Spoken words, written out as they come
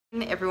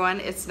Everyone,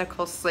 it's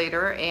Nicole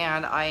Slater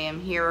and I am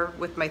here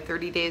with my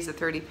 30 days of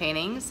 30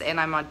 paintings and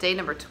I'm on day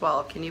number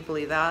 12. Can you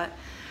believe that?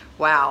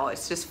 Wow,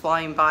 it's just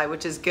flying by,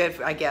 which is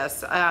good, I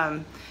guess.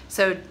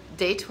 So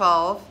day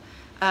 12,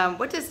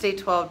 what does day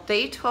 12?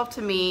 Day 12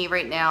 to me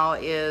right now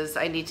is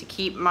I need to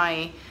keep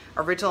my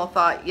original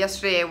thought.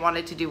 Yesterday I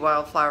wanted to do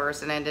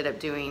wildflowers and I ended up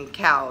doing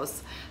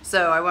cows.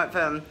 So I went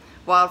from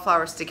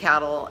wildflowers to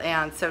cattle,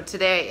 and so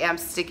today I'm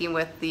sticking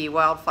with the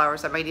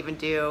wildflowers. I might even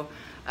do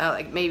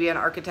like maybe an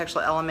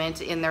architectural element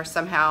in there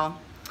somehow,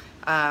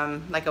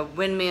 like a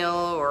windmill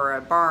or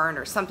a barn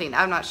or something.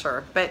 I'm not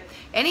sure, but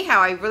anyhow,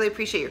 I really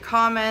appreciate your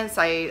comments.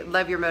 I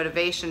love your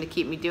motivation to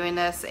keep me doing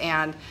this,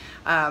 and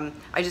I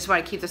just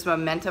want to keep this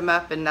momentum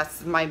up, and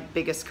that's my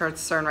biggest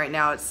concern right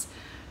now.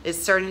 It's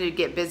starting to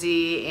get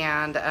busy,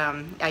 and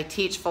I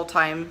teach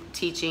full-time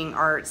teaching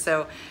art,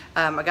 so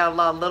I got a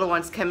lot of little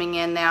ones coming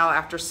in now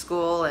after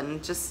school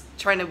and just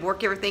trying to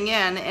work everything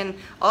in, and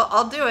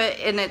I'll do it,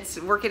 and it's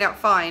working out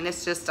fine.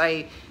 It's just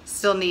I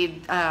still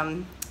need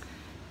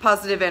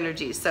positive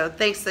energy. So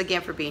thanks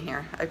again for being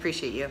here. I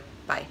appreciate you.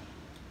 Bye.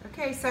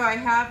 Okay, so I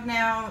have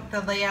now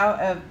the layout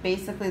of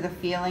basically the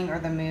feeling or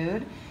the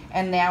mood,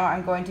 and now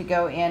I'm going to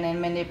go in and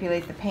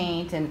manipulate the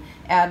paint and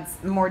add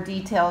more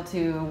detail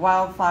to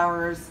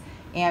wildflowers,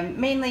 and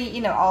mainly, you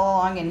know, all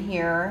along in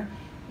here.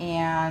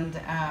 And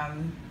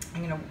I'm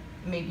gonna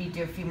maybe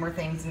do a few more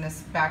things in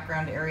this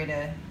background area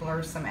to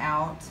blur some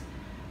out,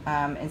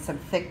 and some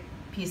thick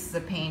pieces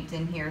of paint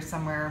in here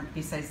somewhere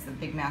besides the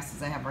big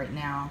masses I have right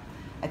now.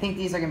 I think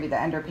these are gonna be the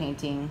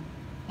underpainting,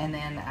 and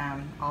then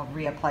I'll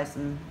reapply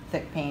some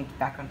thick paint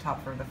back on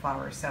top for the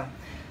flowers. So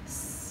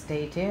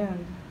stay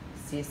tuned.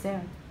 See you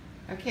soon.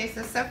 Okay,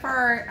 so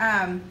far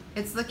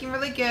it's looking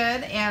really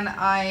good, and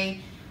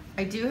I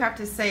do have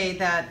to say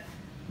that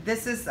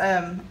this is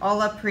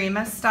alla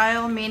prima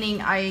style,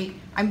 meaning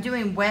I'm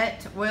doing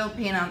wet oil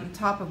paint on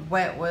top of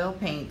wet oil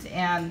paint.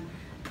 And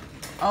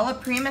alla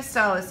prima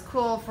style is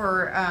cool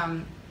for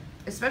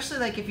especially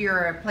like if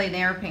you're a plein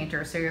air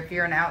painter. So if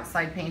you're an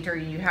outside painter,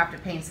 you have to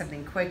paint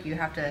something quick, you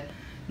have to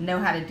know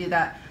how to do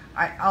that.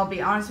 I'll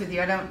be honest with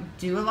you, I don't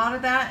do a lot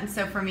of that, and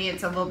so for me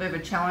it's a little bit of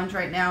a challenge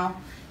right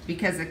now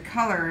because the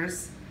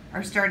colors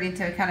are starting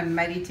to kind of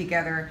muddy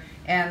together.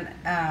 And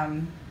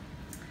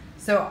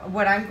so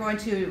what I'm going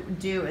to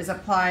do is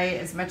apply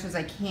as much as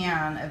I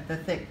can of the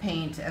thick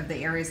paint of the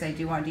areas I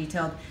do want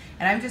detailed,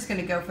 and I'm just going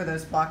to go for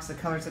those blocks of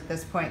colors at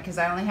this point because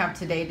I only have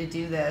today to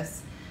do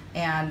this,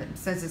 and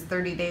since it's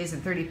 30 days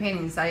and 30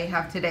 paintings, I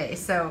have today.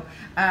 So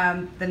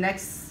the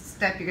next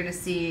step you're going to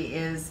see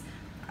is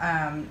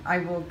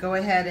I will go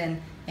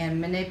ahead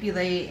and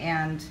manipulate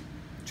and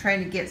try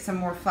to get some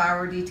more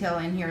flower detail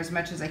in here as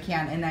much as I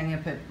can, and then I'm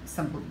going to put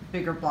some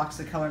bigger blocks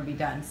of color and be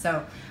done.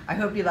 So I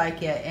hope you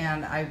like it,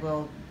 and I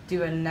will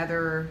do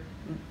another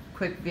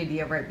quick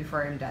video right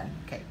before I'm done.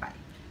 Okay, bye.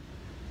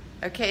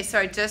 Okay, so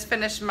I just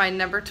finished my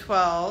number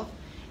 12,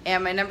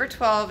 and my number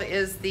 12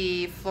 is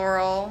the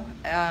floral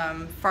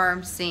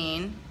farm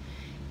scene,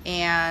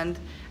 and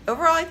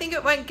overall I think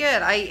it went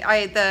good.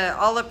 The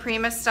alla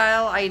prima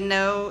style I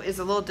know is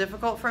a little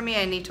difficult for me.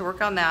 I need to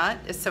work on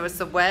that. So it's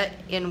the wet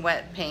in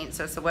wet paint,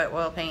 so it's the wet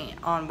oil paint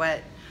on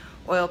wet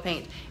oil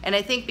paint. And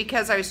I think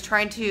because I was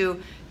trying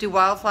to do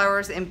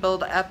wildflowers and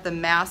build up the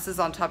masses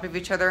on top of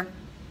each other,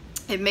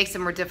 it makes it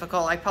more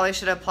difficult. I probably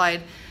should have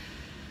applied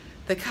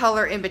the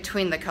color in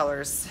between the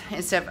colors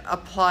instead of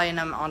applying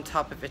them on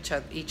top of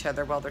each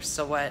other while they're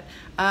still wet.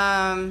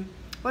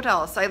 What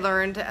else? I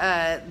learned,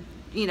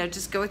 you know,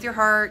 just go with your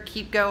heart,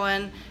 keep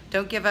going,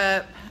 don't give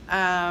up.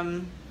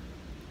 And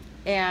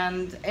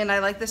I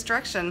like this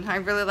direction. I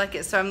really like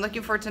it. So I'm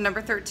looking forward to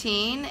number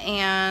 13,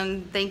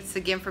 and thanks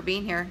again for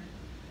being here.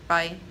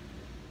 Bye.